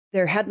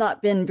there had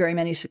not been very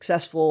many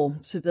successful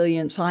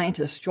civilian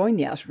scientists join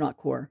the astronaut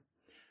corps.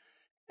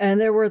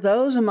 And there were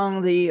those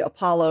among the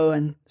Apollo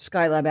and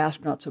Skylab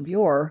astronauts of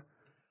yore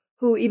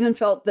who even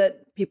felt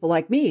that people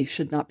like me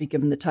should not be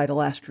given the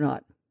title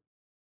astronaut.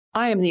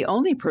 I am the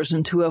only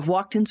person to have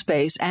walked in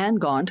space and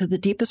gone to the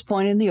deepest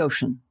point in the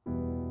ocean.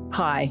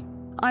 Hi,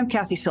 I'm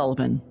Kathy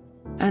Sullivan,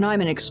 and I'm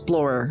an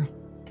explorer.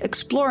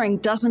 Exploring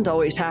doesn't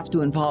always have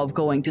to involve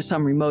going to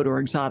some remote or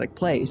exotic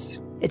place.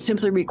 It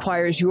simply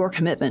requires your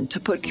commitment to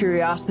put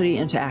curiosity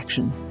into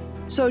action.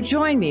 So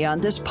join me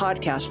on this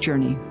podcast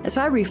journey as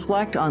I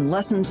reflect on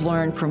lessons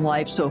learned from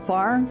life so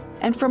far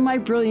and from my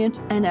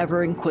brilliant and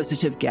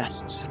ever-inquisitive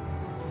guests.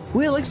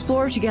 We'll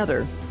explore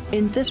together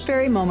in this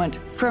very moment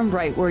from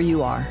right where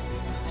you are.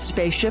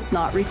 Spaceship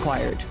not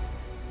required.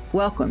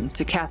 Welcome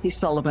to Kathy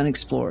Sullivan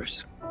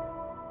Explores.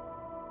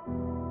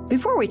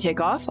 Before we take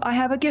off, I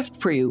have a gift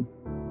for you.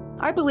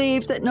 I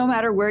believe that no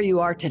matter where you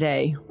are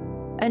today,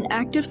 an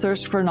active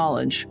thirst for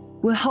knowledge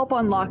will help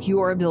unlock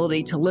your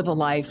ability to live a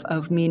life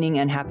of meaning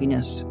and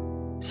happiness.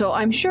 So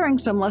I'm sharing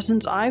some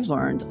lessons I've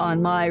learned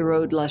on my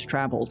road less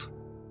traveled.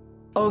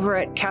 Over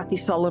at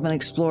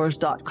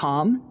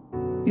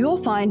KathySullivanExplores.com,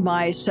 you'll find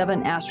my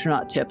 7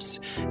 astronaut tips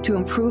to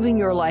improving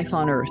your life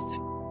on Earth.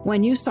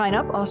 When you sign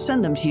up, I'll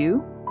send them to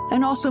you,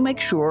 and also make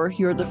sure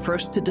you're the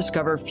first to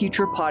discover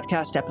future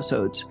podcast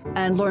episodes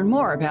and learn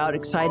more about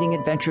exciting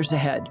adventures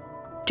ahead.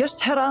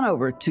 Just head on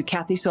over to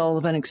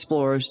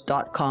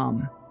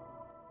KathySullivanExplores.com.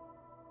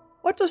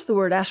 What does the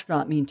word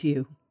astronaut mean to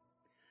you?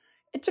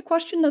 It's a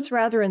question that's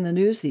rather in the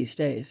news these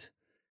days.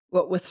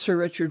 What with Sir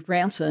Richard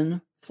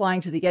Branson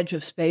flying to the edge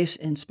of space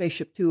in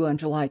Spaceship Two on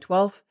July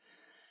 12th,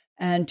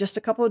 and just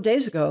a couple of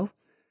days ago,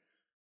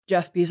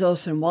 Jeff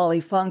Bezos and Wally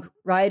Funk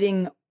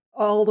riding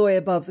all the way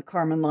above the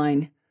Kármán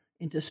line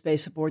into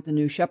space aboard the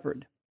New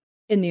Shepard.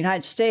 In the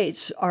United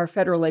States, our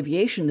Federal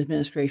Aviation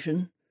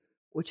Administration,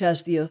 which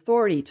has the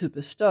authority to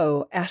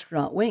bestow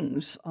astronaut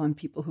wings on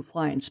people who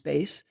fly in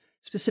space,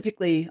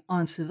 specifically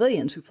on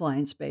civilians who fly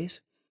in space,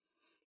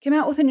 came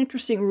out with an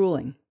interesting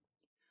ruling.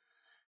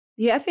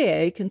 The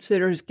FAA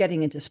considers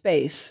getting into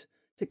space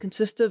to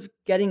consist of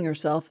getting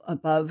yourself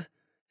above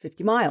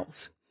 50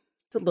 miles.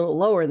 It's a little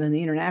lower than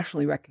the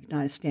internationally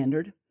recognized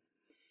standard.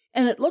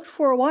 And it looked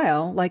for a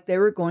while like they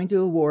were going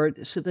to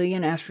award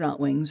civilian astronaut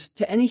wings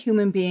to any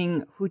human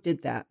being who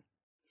did that.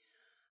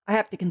 I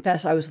have to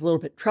confess I was a little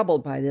bit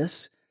troubled by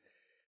this.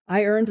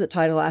 I earned the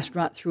title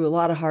astronaut through a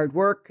lot of hard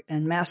work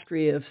and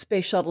mastery of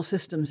space shuttle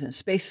systems and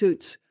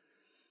spacesuits,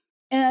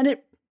 and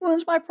it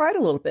wounds my pride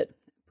a little bit. It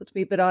puts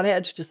me a bit on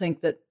edge to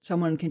think that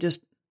someone can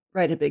just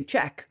write a big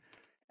check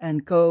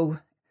and go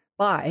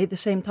buy the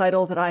same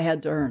title that I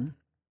had to earn.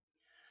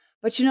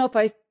 But if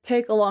I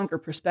take a longer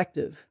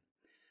perspective,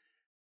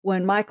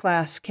 when my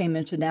class came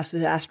into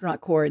NASA's astronaut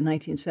corps in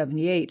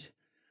 1978,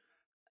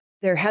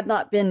 there had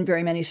not been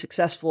very many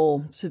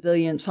successful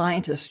civilian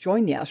scientists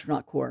join the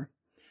astronaut corps.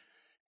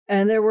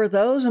 And there were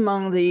those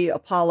among the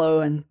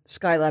Apollo and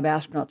Skylab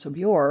astronauts of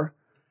yore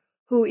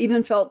who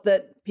even felt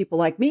that people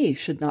like me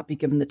should not be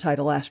given the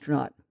title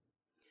astronaut.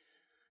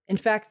 In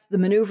fact, the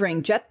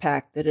maneuvering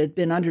jetpack that had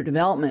been under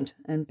development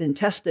and been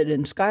tested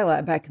in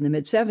Skylab back in the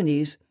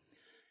mid-70s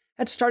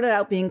had started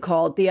out being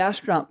called the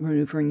Astronaut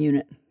Maneuvering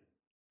Unit.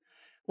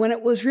 When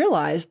it was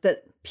realized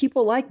that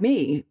people like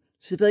me,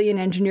 civilian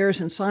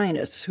engineers and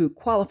scientists who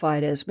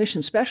qualified as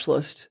mission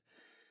specialists,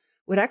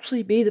 would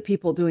actually be the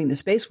people doing the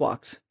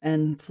spacewalks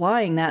and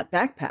flying that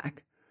backpack,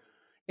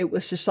 it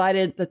was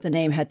decided that the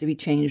name had to be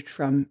changed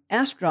from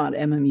Astronaut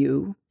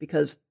MMU,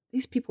 because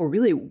these people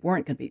really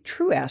weren't going to be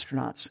true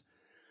astronauts,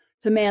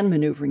 to Manned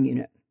Maneuvering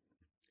Unit.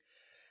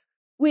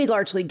 We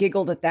largely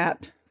giggled at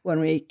that when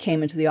we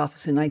came into the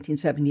office in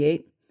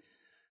 1978,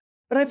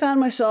 but I found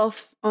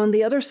myself on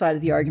the other side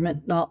of the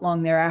argument not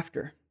long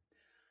thereafter.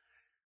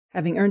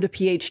 Having earned a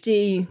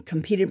PhD,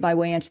 competed my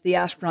way into the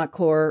astronaut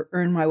corps,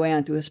 earned my way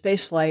onto a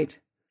spaceflight,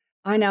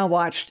 I now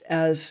watched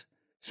as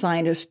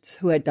scientists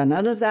who had done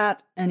none of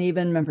that, and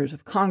even members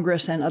of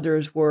Congress and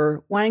others,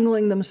 were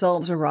wangling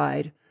themselves a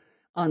ride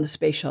on the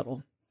space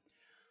shuttle.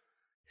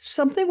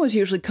 Something was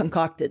usually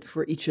concocted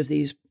for each of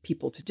these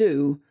people to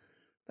do,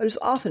 but it was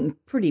often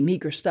pretty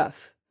meager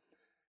stuff.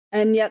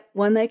 And yet,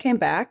 when they came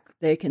back,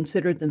 they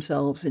considered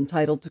themselves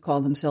entitled to call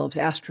themselves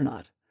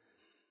astronaut.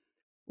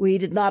 We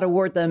did not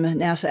award them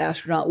NASA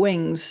astronaut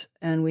wings,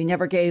 and we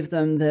never gave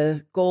them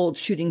the gold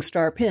shooting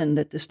star pin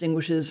that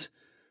distinguishes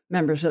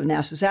members of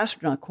NASA's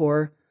astronaut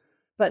corps,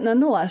 but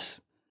nonetheless,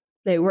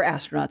 they were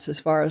astronauts as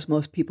far as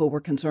most people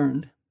were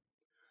concerned.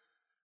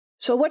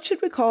 So what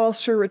should we call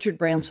Sir Richard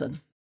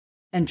Branson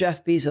and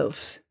Jeff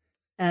Bezos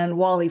and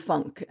Wally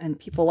Funk and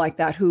people like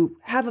that who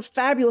have a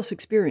fabulous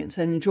experience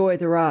and enjoy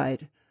the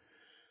ride,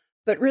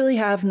 but really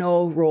have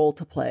no role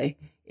to play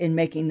in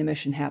making the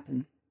mission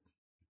happen?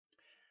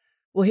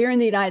 Well, here in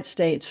the United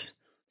States,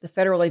 the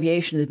Federal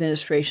Aviation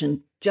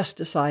Administration just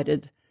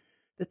decided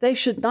that they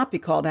should not be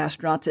called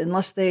astronauts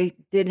unless they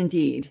did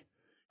indeed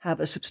have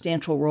a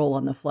substantial role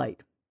on the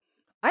flight.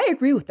 I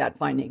agree with that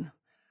finding.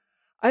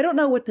 I don't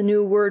know what the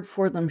new word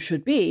for them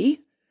should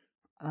be.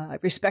 I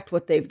respect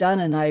what they've done,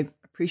 and I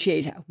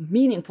appreciate how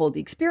meaningful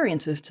the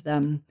experience is to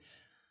them.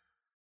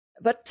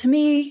 But to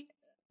me,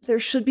 there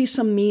should be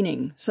some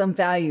meaning, some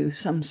value,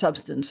 some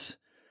substance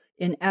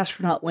in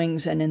astronaut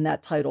wings and in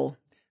that title.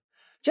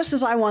 Just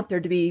as I want there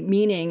to be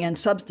meaning and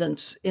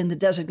substance in the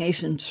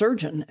designation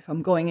surgeon if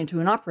I'm going into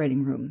an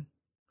operating room.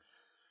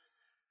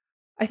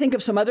 I think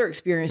of some other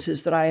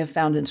experiences that I have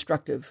found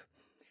instructive.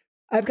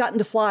 I've gotten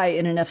to fly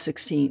in an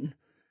F-16,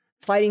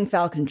 fighting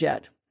Falcon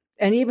jet,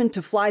 and even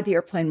to fly the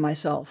airplane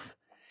myself.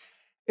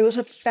 It was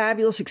a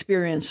fabulous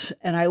experience,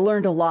 and I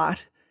learned a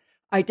lot.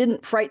 I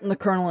didn't frighten the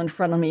colonel in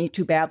front of me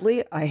too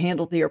badly. I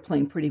handled the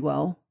airplane pretty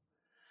well.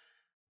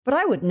 But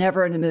I would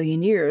never in a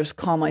million years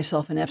call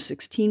myself an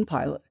F-16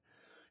 pilot.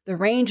 The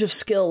range of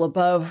skill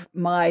above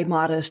my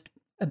modest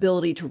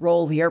ability to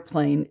roll the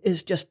airplane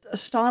is just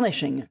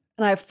astonishing,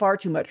 and I have far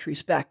too much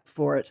respect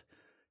for it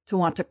to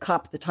want to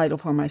cop the title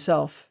for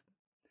myself.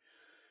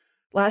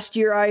 Last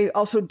year, I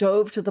also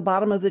dove to the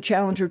bottom of the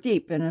Challenger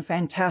Deep in a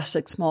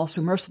fantastic small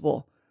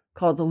submersible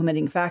called the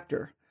Limiting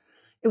Factor.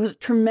 It was a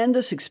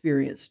tremendous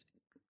experience,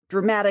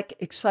 dramatic,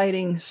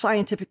 exciting,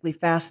 scientifically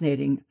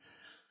fascinating.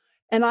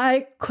 And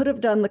I could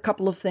have done the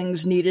couple of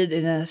things needed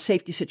in a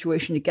safety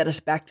situation to get us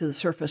back to the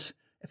surface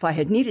if I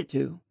had needed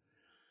to.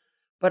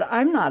 But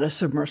I'm not a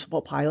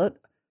submersible pilot.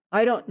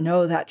 I don't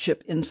know that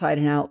ship inside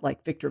and out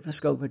like Victor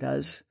Vescova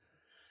does.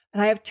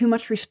 And I have too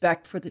much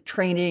respect for the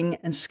training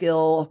and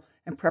skill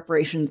and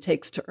preparation it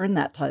takes to earn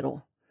that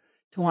title,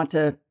 to want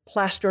to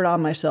plaster it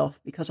on myself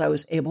because I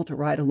was able to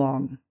ride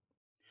along.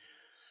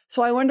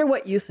 So I wonder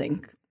what you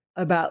think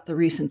about the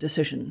recent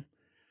decision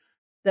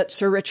that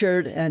Sir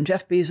Richard and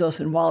Jeff Bezos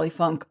and Wally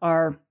Funk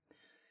are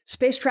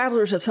space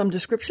travelers of some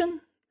description,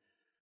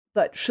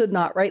 but should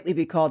not rightly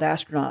be called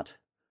astronaut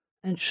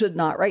and should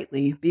not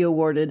rightly be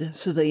awarded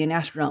civilian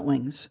astronaut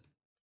wings.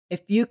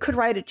 If you could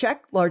write a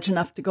check large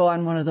enough to go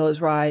on one of those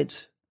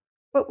rides,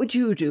 what would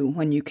you do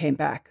when you came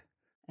back?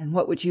 And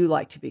what would you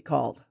like to be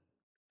called?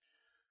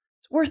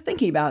 It's worth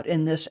thinking about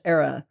in this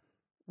era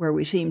where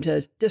we seem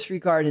to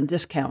disregard and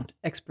discount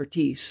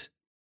expertise.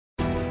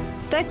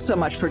 Thanks so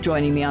much for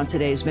joining me on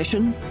today's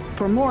mission.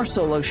 For more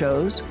solo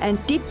shows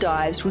and deep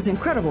dives with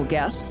incredible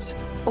guests,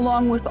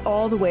 along with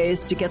all the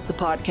ways to get the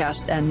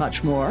podcast and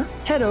much more,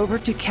 head over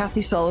to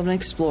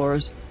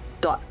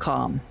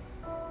KathySullivanExplores.com.